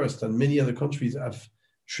 France first and many other countries have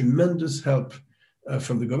tremendous help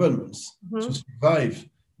from the governments to survive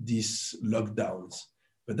these lockdowns.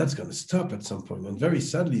 But that's going to stop at some point. And very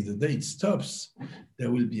sadly, the day it stops, there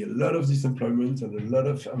will be a lot of disemployment and a lot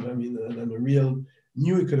of, and a real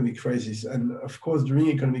new economic crisis. And of course, during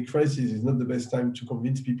economic crisis is not the best time to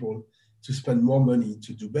convince people to spend more money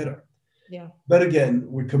to do better. Yeah. But again,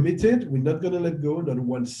 we're committed. We're not going to let go, not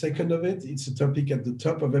 1 second of it. It's a topic at the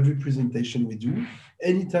top of every presentation we do.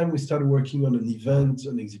 Anytime we start working on an event,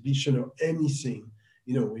 an exhibition, or anything,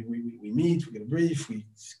 you know, we meet, we get a brief, we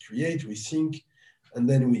create, we think, and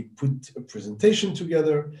then we put a presentation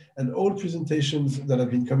together. And all presentations that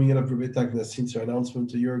have been coming out of Rebetag since our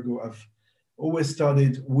announcement a year ago have always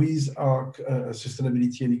started with our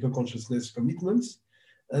sustainability and eco-consciousness commitments.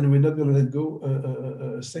 And we're not going to let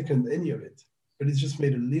go second any of it. But it's just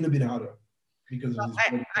made it a little bit harder because of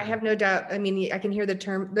this. I have no doubt. I mean, I can hear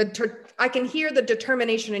I can hear the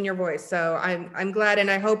determination in your voice. So I'm glad, and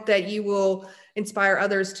I hope that you will inspire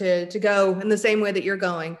others to go in the same way that you're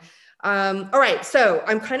going. All right, so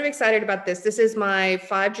I'm kind of excited about this. This is my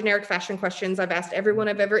 5 generic fashion questions I've asked everyone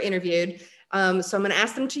I've ever interviewed. So I'm going to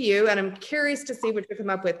ask them to you, and I'm curious to see what you come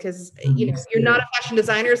up with because you're not a fashion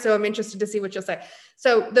designer, so I'm interested to see what you'll say.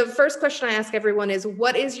 So the first question I ask everyone is,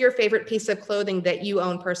 what is your favorite piece of clothing that you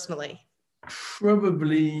own personally?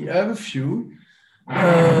 Probably, I have a few.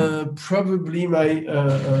 Probably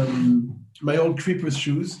my old Creepers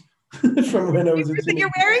shoes from when I was a teenager.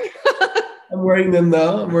 You're wearing? I'm wearing them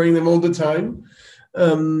now. I'm wearing them all the time.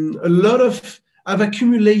 I've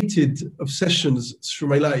accumulated obsessions through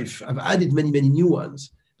my life. I've added many, many new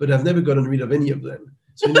ones, but I've never gotten rid of any of them.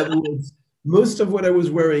 So in other words, most of what I was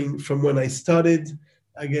wearing from when I started,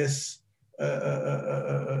 I guess,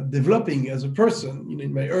 developing as a person,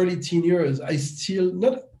 in my early teen years, I still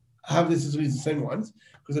not have necessarily the same ones,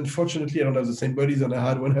 because unfortunately I don't have the same bodies that I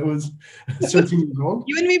had when I was 13 years old.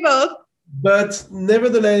 You and me both. But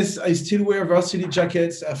nevertheless, I still wear varsity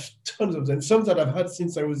jackets. I have tons of them, some that I've had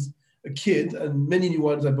since I was a kid, and many new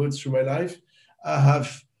ones I bought through my life. I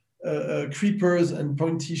have creepers and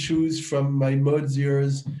pointy shoes from my mods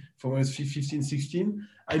years, from when I was 15, 16.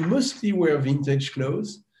 I mostly wear vintage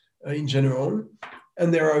clothes in general.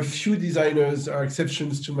 And there are a few designers are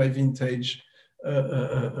exceptions to my vintage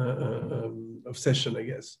obsession, I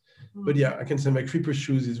guess. But yeah, I can say my creeper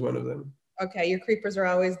shoes is one of them. Okay, your creepers are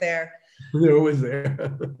always there. They're always there.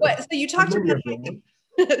 What? So you talked about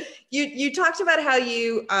you talked about how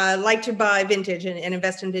you like to buy vintage and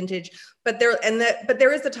invest in vintage, but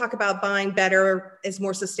there is the talk about buying better is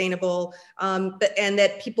more sustainable, and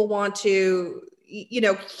that people want to,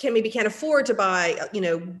 can't afford to buy,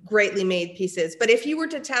 greatly made pieces. But if you were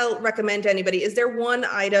to recommend to anybody, is there one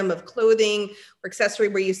item of clothing or accessory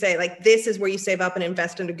where you say, like, this is where you save up and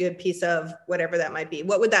invest in a good piece of whatever that might be?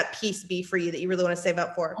 What would that piece be for you that you really want to save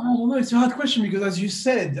up for? I don't know. It's a hard question because, as you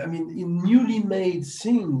said, I mean, in newly made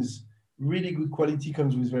things, really good quality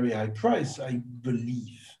comes with very high price, I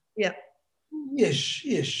believe. Yeah.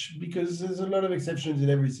 Ish, because there's a lot of exceptions in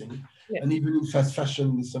everything. Yeah. And even in fast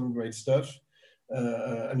fashion, there's some great stuff.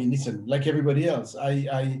 Listen, like everybody else,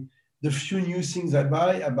 the few new things I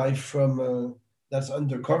buy from that's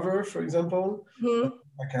undercover, for example,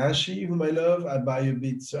 Takahashi, whom I love. I buy a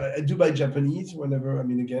bit. I do buy Japanese whenever.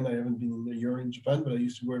 Again, I haven't been in a year in Japan, but I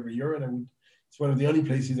used to go every year, and I would It's one of the only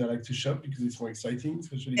places I like to shop because it's more exciting,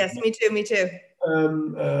 especially. Yes, me too, me too.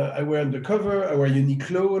 I wear Undercover, I wear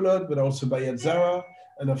Uniqlo a lot, but also buy at Zara.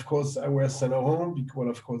 And of course, I wear Saint Laurent because, well,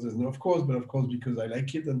 of course, there's no of course, but of course because I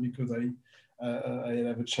like it and because I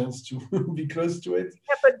have a chance to be close to it.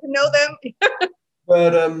 Yeah, but to know them.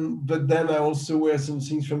 But then I also wear some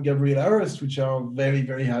things from Gabriela Hearst, which are very,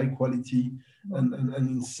 very high quality and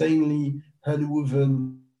insanely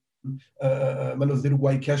hand-woven Manos de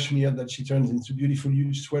Uruguay cashmere that she turns into beautiful,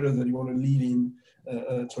 huge sweaters that you want to live in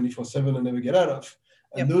 24/7 and never get out of.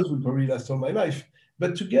 And those would probably last all my life.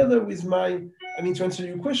 But together with to answer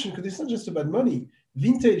your question, because it's not just about money,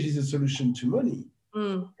 vintage is a solution to money.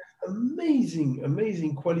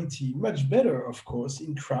 Amazing quality, much better, of course,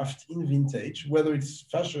 in craft, in vintage, whether it's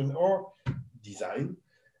fashion or design,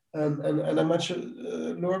 and a much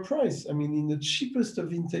lower price. I mean, in the cheapest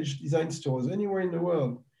of vintage design stores anywhere in the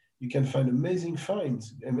world, you can find amazing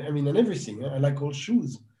finds. I mean, and everything. I like old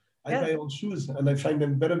shoes. I buy old shoes, and I find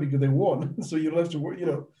them better because they're worn. So you don't have to worry,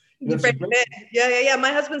 Yeah.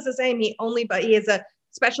 My husband's the same. He has a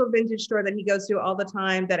special vintage store that he goes to all the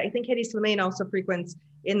time that I think Hedi Slimane also frequents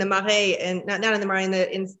in the Marais, and not in the Marais,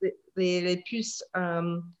 in the Puce,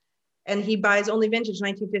 and he buys only vintage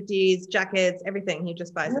 1950s jackets, everything. He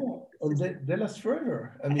just buys it. And they last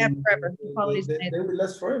forever. I mean, forever. They will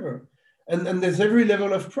last forever. And there's every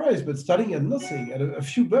level of price, but starting at nothing, at a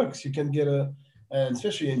few bucks, you can get and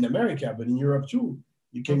especially in America, but in Europe too,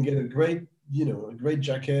 you can get a great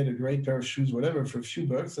jacket, a great pair of shoes, whatever, for a few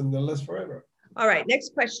bucks, and they'll last forever. All right,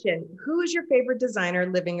 next question. Who is your favorite designer,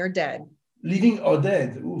 living or dead? Living or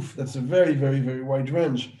dead? Oof, that's a very, very, very wide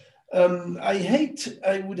range.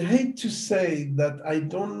 I would hate to say that I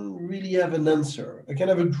don't really have an answer. I can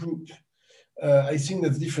have a group. I think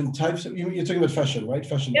that's different types of, you're talking about fashion, right?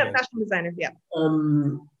 Fashion designers, yeah.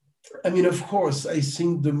 Of course, I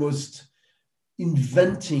think the most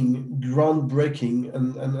inventing, groundbreaking,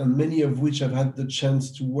 and many of which I've had the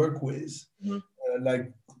chance to work with,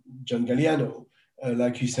 like John Galliano,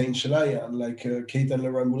 like Hussein Chalayan, like Kate and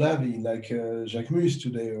Laura Moulavi, like Jacques Mus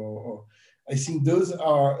today, or I think those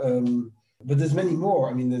are, but there's many more.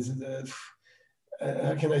 I mean, there's,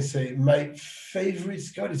 how can I say, my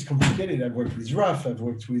favorites, God, it's complicated. I've worked with Raf, I've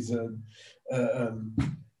worked with,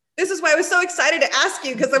 this is why I was so excited to ask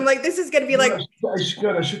you, because I'm like, this is going to be like... I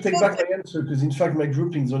should take back my answer, because in fact, my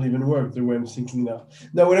groupings don't even work the way I'm thinking now.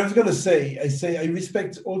 Now, what I was going to say, I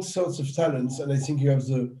respect all sorts of talents, and I think you have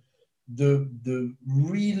the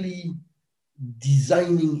really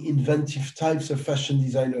designing, inventive types of fashion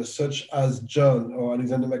designers, such as John or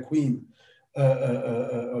Alexander McQueen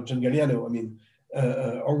or John Galliano,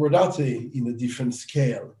 or Rodarte in a different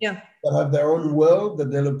scale. Yeah. That have their own world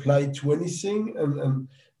that they'll apply to anything. And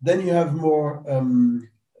then you have more,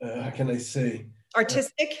 how can I say?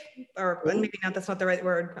 Artistic, or maybe not, that's not the right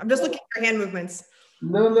word. I'm just looking for hand movements.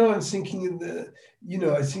 No, I'm thinking,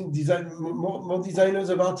 I think more designers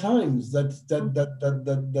of our times that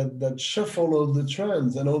shuffle all the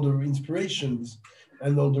trends and all the inspirations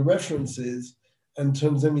and all the references and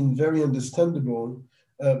turns them in very understandable,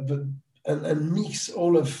 and mix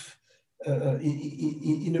all of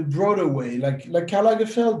in a broader way, like Karl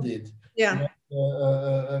Lagerfeld did. Yeah.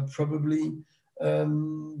 Probably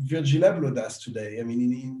Virgil Abloh does today. I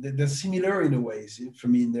mean, they're similar in a way for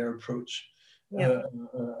me in their approach. Yeah.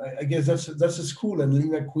 I guess that's a school, and Lee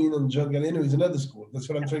McQueen and John Galliano is another school. That's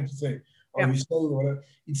what I'm trying to say.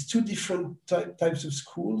 It's two different types of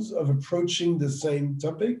schools of approaching the same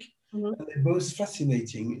topic, and they're both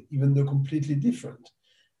fascinating, even though completely different.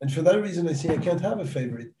 And for that reason, I think I can't have a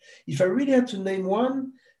favorite. If I really had to name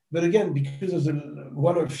one, but again, because of the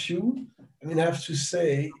one or few, I have to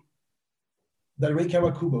say that Rei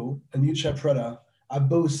Kawakubo and Miuccia Prada are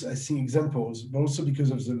both, I think, examples, but also because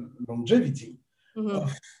of the longevity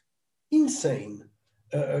of insane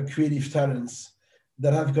creative talents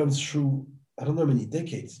that have gone through, I don't know how many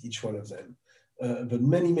decades, each one of them, but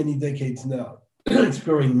many, many decades now,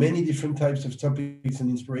 exploring many different types of topics and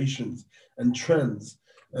inspirations and trends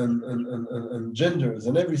and genders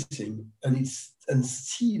and everything, and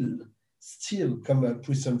still come up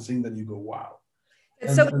with something that you go, wow.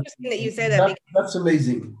 It's so interesting that you say that. That's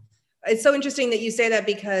amazing. It's so interesting that you say that,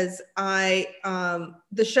 because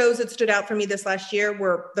the shows that stood out for me this last year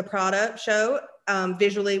were the Prada show,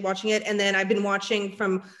 visually watching it, and then I've been watching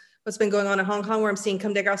from what's been going on in Hong Kong, where I'm seeing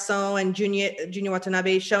Comme des Garçons and Junya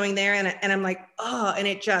Watanabe showing there, and I'm like, oh, and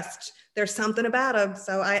it just, there's something about them.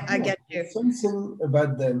 So I get you. Something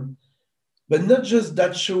about them, but not just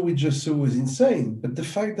that show we just saw was insane, but the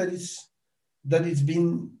fact that it's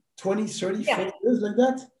been 20, 30, 40 years like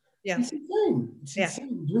that. Yeah. It's insane. It's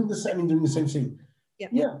insane. Doing the same thing.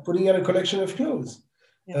 Yeah, putting out a collection of clothes.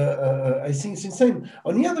 I think it's insane.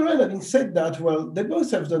 On the other hand, having said that, well, they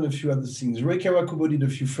both have done a few other things. Rei Kawakubo did a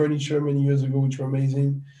few furniture many years ago, which were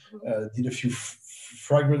amazing. Did a few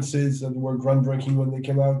fragrances that were groundbreaking when they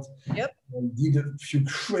came out. Did a few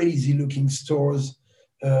crazy looking stores.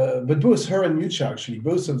 But both her and Miuccia, actually,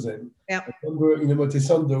 both of them. I remember in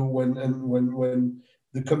Omotesando when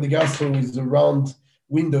the Comme des Garçons with the round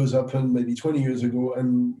windows opened maybe 20 years ago,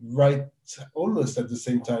 and right almost at the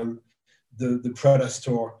same time, the Prada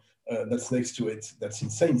store that's next to it. That's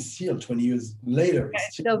insane. Still 20 years later.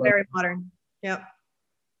 It's still very modern. Yeah.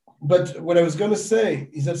 But what I was going to say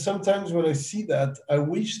is that sometimes when I see that, I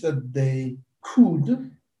wish that they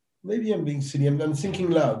could. Maybe I'm being silly. I'm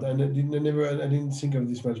thinking loud, and I didn't think of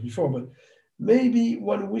this much before. But maybe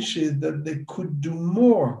one wishes that they could do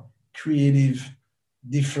more creative,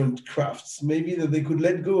 different crafts. Maybe that they could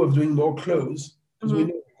let go of doing more clothes, because we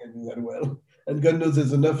know they can do that well. And God knows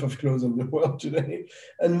there's enough of clothes in the world today.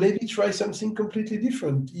 And maybe try something completely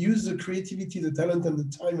different. Use the creativity, the talent, and the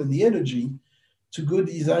time and the energy to go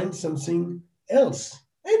design something else.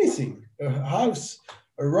 Anything. A house,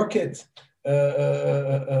 a rocket, an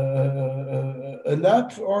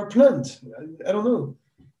app, or a plant. I don't know.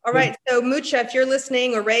 All right. So Miuccia, if you're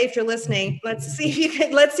listening, or Ray, if you're listening, let's see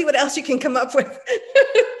what else you can come up with.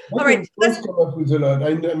 All right. Let's come up with a lot.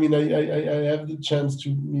 I mean, I have the chance to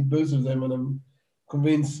meet both of them, and I'm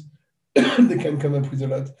convinced they can come up with a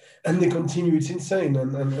lot. And they continue. It's insane.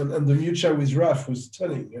 And the Miuccia with Raf was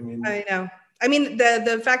stunning. I know. I mean,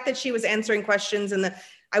 the fact that she was answering questions, and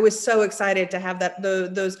I was so excited to have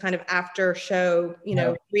those kind of after show,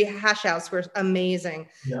 rehash outs were amazing.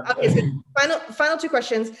 Yeah. Okay, so final two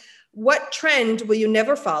questions. What trend will you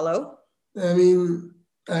never follow? I mean,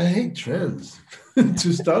 I hate trends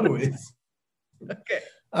to start with. Okay.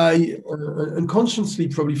 I unconsciously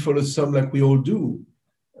probably follow some, like we all do,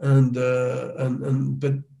 but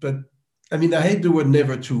I mean, I hate the word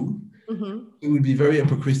never too. It would be very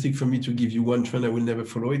hypocritical for me to give you one trend I will never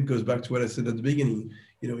follow. It goes back to what I said at the beginning.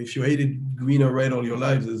 If you hated green or red all your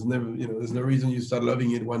life, there's no reason you start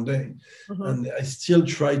loving it one day. And I still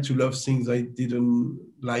try to love things I didn't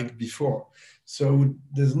like before. So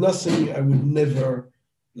there's nothing I would never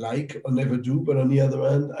like or never do. But on the other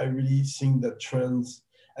hand, I really think that trends,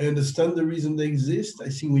 I understand the reason they exist. I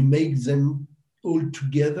think we make them all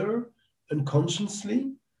together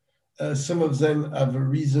unconsciously. Some of them have a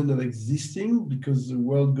reason of existing because the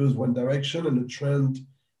world goes one direction and the trend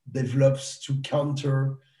develops to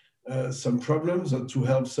counter some problems or to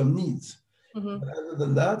help some needs. But other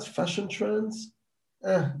than that, fashion trends,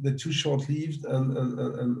 they're too short-lived and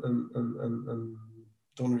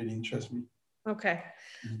don't really interest me. Okay.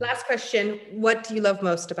 Last question. What do you love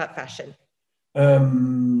most about fashion?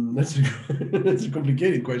 That's a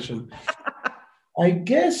complicated question. I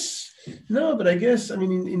guess, I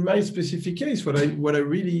mean, in my specific case, what I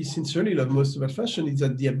really sincerely love most about fashion is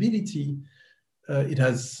that the ability, it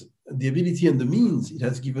has the ability and the means it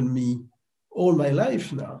has given me all my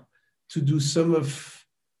life now to do some of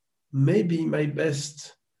maybe my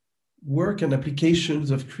best work and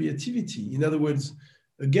applications of creativity. In other words,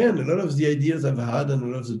 again, a lot of the ideas I've had and a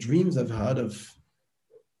lot of the dreams I've had of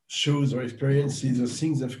shows or experiences or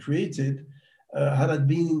things I've created, had I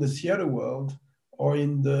been in the theater world or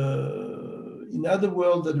in other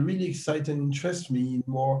worlds that really excite and interest me, in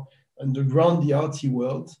more underground, the arty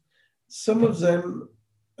world. Some of them,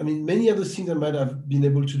 I mean, many other things I might have been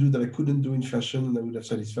able to do that I couldn't do in fashion, and that would have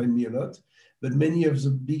satisfied me a lot. But many of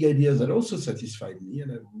the big ideas that also satisfied me,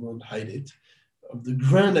 and I won't hide it, of the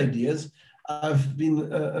grand ideas, have been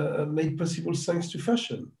made possible thanks to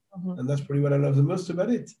fashion. And that's probably what I love the most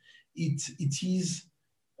about it. It is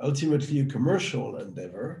ultimately a commercial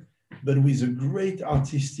endeavor, but with a great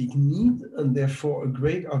artistic need and therefore a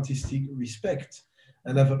great artistic respect.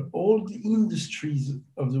 And I've had all the industries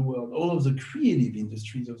of the world, all of the creative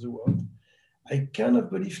industries of the world. I cannot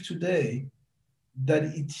believe today that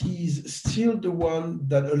it is still the one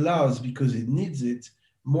that allows, because it needs it,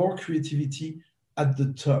 more creativity at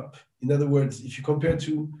the top. In other words, if you compare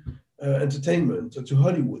to entertainment or to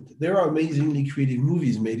Hollywood, there are amazingly creative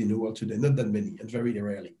movies made in the world today, not that many and very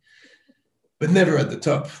rarely, but never at the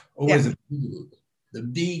top, always at the beginning. The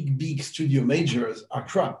big studio majors are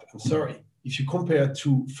crap, I'm sorry. If you compare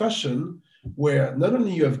to fashion, where not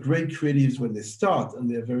only you have great creatives when they start and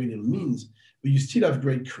they have very little means, but you still have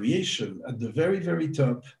great creation at the very, very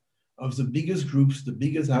top of the biggest groups, the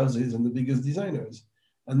biggest houses, and the biggest designers.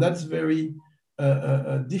 And that's very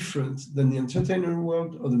different than the entertainment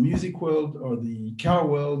world or the music world or the car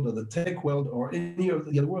world or the tech world or any of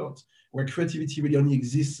the other worlds, where creativity really only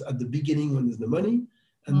exists at the beginning when there's no money,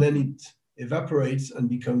 and then evaporates and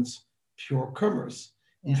becomes pure commerce.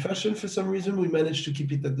 In fashion, for some reason, we managed to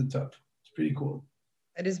keep it at the top. It's pretty cool.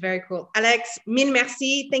 That is very cool. Alex, mille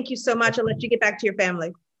merci. Thank you so much. I'll let you get back to your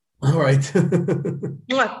family. All right.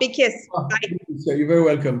 Mwah, big kiss. Bye. You're very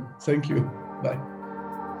welcome. Thank you. Bye.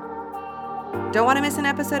 Don't want to miss an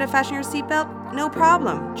episode of Fashion Your Seatbelt? No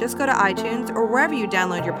problem. Just go to iTunes or wherever you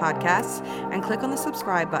download your podcasts and click on the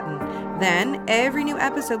subscribe button. Then every new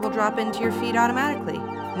episode will drop into your feed automatically.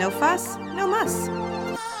 No fuss, no muss.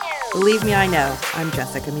 Believe me, I know. I'm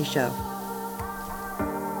Jessica Michaud.